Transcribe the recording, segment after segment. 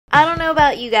I don't know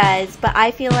about you guys, but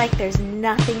I feel like there's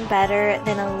nothing better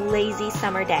than a lazy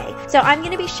summer day. So I'm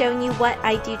going to be showing you what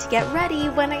I do to get ready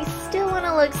when I still want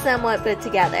to look somewhat put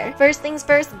together. First things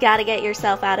first, gotta get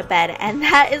yourself out of bed, and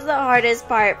that is the hardest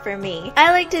part for me.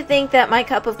 I like to think that my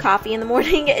cup of coffee in the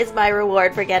morning is my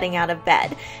reward for getting out of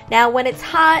bed. Now when it's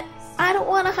hot, I don't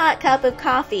want a hot cup of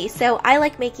coffee, so I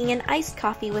like making an iced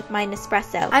coffee with my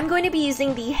Nespresso. I'm going to be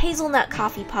using the hazelnut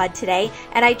coffee pod today,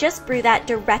 and I just brew that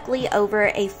directly over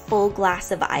a full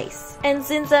glass of ice. And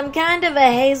since I'm kind of a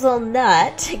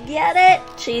hazelnut, get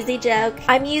it? Cheesy joke.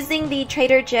 I'm using the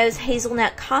Trader Joe's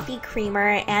hazelnut coffee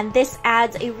creamer, and this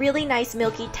adds a really nice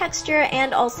milky texture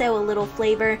and also a little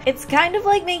flavor. It's kind of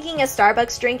like making a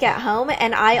Starbucks drink at home,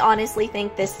 and I honestly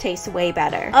think this tastes way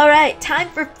better. Alright, time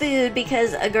for food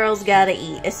because a girl's gotta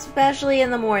eat, especially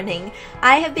in the morning.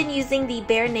 I have been using the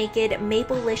Bare Naked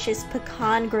Maplelicious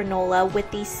Pecan Granola with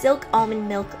the Silk Almond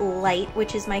Milk Light,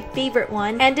 which is my favorite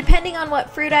one, and depending on what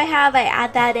fruit I have, I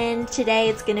add that in. Today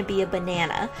it's gonna be a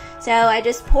banana. So I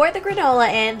just pour the granola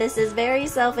in. This is very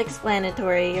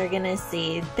self-explanatory, you're gonna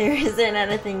see. There isn't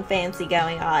anything fancy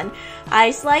going on.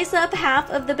 I slice up half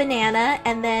of the banana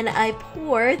and then I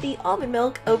pour the almond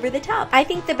milk over the top. I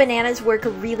think the bananas work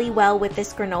really well with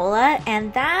this granola,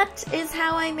 and that is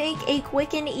how I make a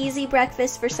quick and easy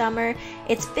breakfast for summer.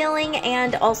 It's filling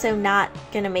and also not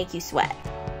gonna make you sweat.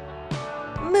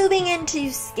 Moving into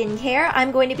skincare,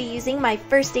 I'm going to be using my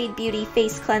First Aid Beauty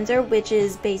face cleanser, which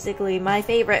is basically my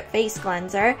favorite face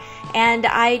cleanser, and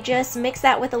I just mix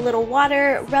that with a little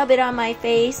water, rub it on my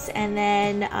face, and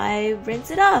then I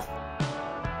rinse it off.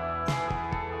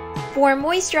 For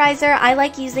moisturizer, I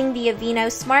like using the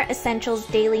Aveeno Smart Essentials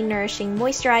Daily Nourishing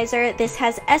Moisturizer. This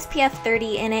has SPF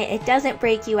 30 in it, it doesn't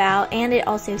break you out, and it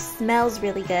also smells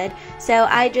really good. So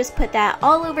I just put that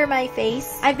all over my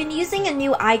face. I've been using a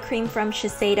new eye cream from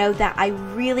Shiseido that I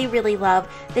really love.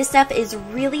 This stuff is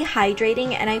really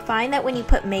hydrating, and I find that when you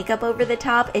put makeup over the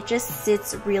top, it just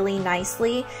sits really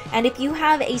nicely. And if you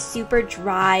have a super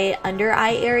dry under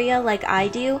eye area like I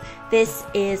do, this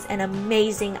is an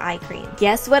amazing eye cream.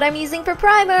 Guess what I'm using for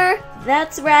primer?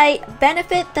 That's right,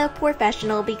 Benefit the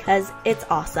Professional, because it's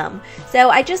awesome.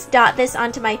 So I just dot this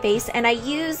onto my face, and I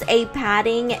use a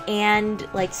patting and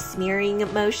like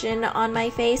smearing motion on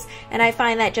my face, and I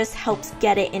find that just helps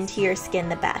get it into your skin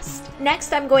the best.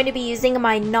 Next, I'm going to be using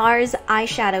my NARS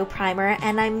eyeshadow primer,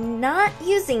 and I'm not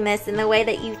using this in the way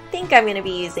that you think I'm going to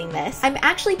be using this. I'm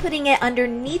actually putting it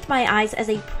underneath my eyes as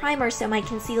a primer so my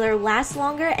concealer lasts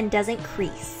longer and doesn't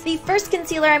crease. The first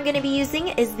concealer I'm going to be using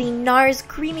is the NARS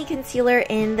Creamy Concealer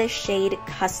in the shade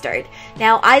Custard.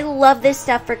 Now, I love this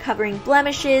stuff for covering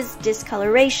blemishes,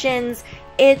 discolorations.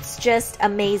 It's just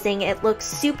amazing. It looks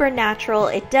super natural,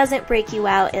 it doesn't break you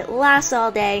out, it lasts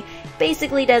all day,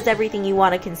 basically does everything you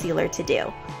want a concealer to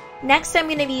do. Next, I'm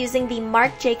going to be using the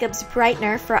Marc Jacobs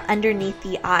Brightener for underneath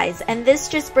the eyes, and this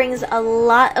just brings a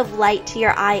lot of light to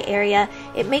your eye area.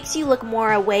 It makes you look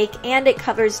more awake, and it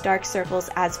covers dark circles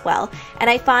as well.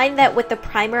 And I find that with the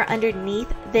primer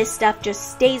underneath, this stuff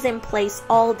just stays in place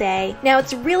all day. Now,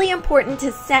 it's really important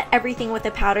to set everything with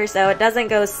a powder so it doesn't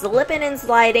go slipping and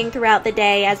sliding throughout the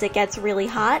day as it gets really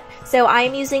hot. So I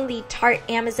am using the Tarte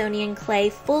Amazonian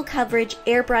Clay Full Coverage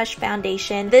Airbrush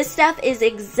Foundation. This stuff is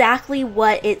exactly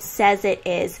what it says it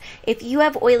is. If you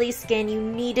have oily skin, you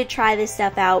need to try this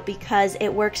stuff out because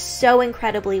it works so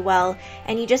incredibly well,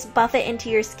 and you just buff it into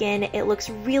your skin. It looks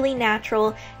really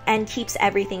natural and keeps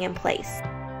everything in place.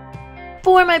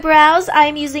 For my brows,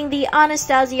 I'm using the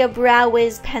Anastasia Brow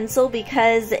Wiz pencil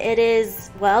because it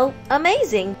is, well,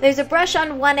 amazing. There's a brush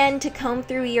on one end to comb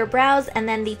through your brows and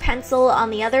then the pencil on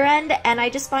the other end, and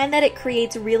I just find that it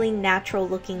creates really natural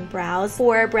looking brows.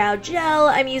 For brow gel,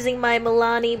 I'm using my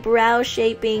Milani Brow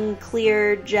Shaping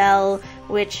Clear Gel,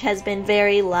 which has been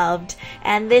very loved,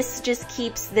 and this just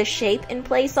keeps the shape in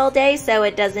place all day so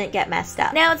it doesn't get messed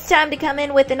up. Now it's time to come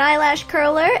in with an eyelash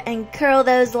curler and curl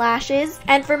those lashes.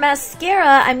 And for mascara,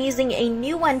 I'm using a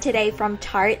new one today from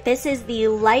Tarte. This is the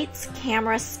Lights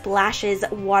Camera Splashes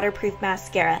Waterproof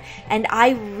Mascara, and I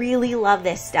really love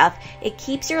this stuff. It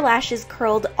keeps your lashes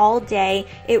curled all day.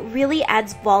 It really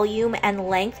adds volume and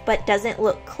length but doesn't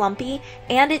look clumpy,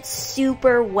 and it's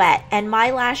super wet, and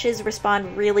my lashes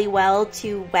respond really well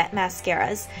to wet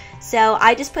mascaras. So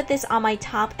I just put this on my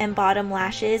top and bottom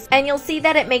lashes, and you'll see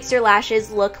that it makes your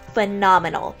lashes look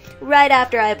phenomenal. Right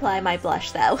after I apply my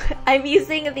blush though. I'm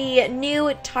using the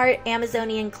new Tarte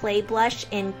Amazonian Clay Blush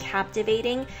in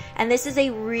Captivating, and this is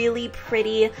a really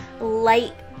pretty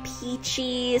light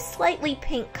peachy, slightly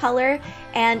pink color,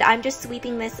 and I'm just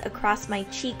sweeping this across my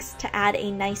cheeks to add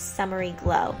a nice summery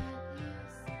glow.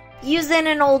 Using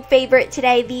an old favorite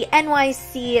today, the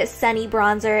NYC Sunny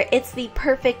Bronzer. It's the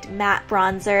perfect matte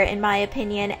bronzer in my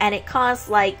opinion, and it costs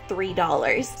like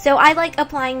 $3. So I like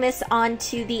applying this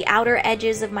onto the outer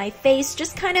edges of my face,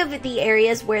 just kind of the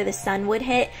areas where the sun would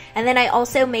hit, and then I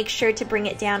also make sure to bring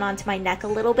it down onto my neck a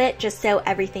little bit just so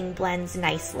everything blends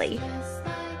nicely.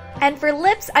 And for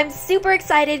lips, I'm super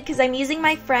excited because I'm using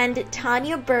my friend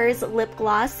Tanya Burr's lip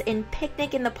gloss in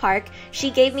Picnic in the Park. She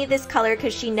gave me this color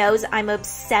because she knows I'm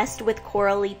obsessed with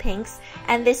corally pinks,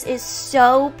 and this is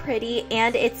so pretty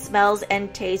and it smells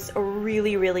and tastes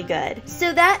really, really good.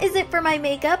 So that is it for my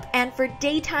makeup, and for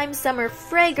daytime summer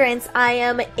fragrance, I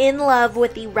am in love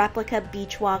with the Replica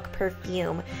Beach Walk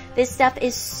perfume. This stuff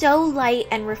is so light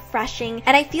and refreshing,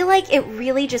 and I feel like it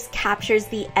really just captures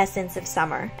the essence of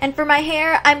summer. And for my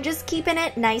hair, I'm just keeping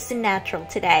it nice and natural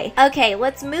today. Okay,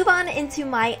 let's move on into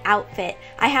my outfit.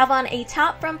 I have on a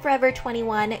top from Forever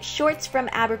 21, shorts from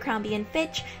Abercrombie &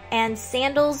 Fitch, and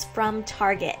sandals from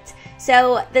Target.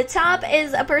 So the top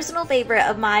is a personal favorite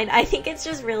of mine. I think it's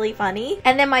just really funny.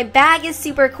 And then my bag is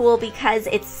super cool because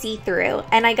it's see-through,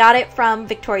 and I got it from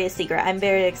Victoria's Secret. I'm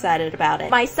very excited about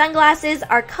it. My sunglasses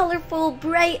are colorful,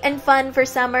 bright, and fun for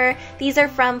summer. These are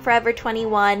from Forever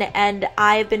 21, and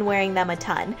I've been wearing them a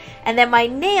ton. And then my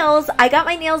nails, I got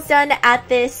my nails done at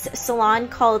this salon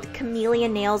called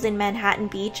Chameleon Nails in Manhattan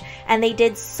Beach, and they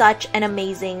did such an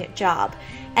amazing job.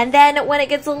 And then when it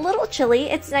gets a little chilly,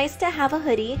 it's nice to have a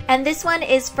hoodie. And this one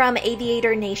is from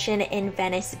Aviator Nation in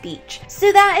Venice Beach.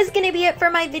 So that is going to be it for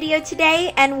my video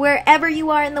today. And wherever you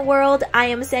are in the world, I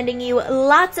am sending you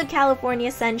lots of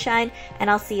California sunshine, and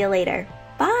I'll see you later.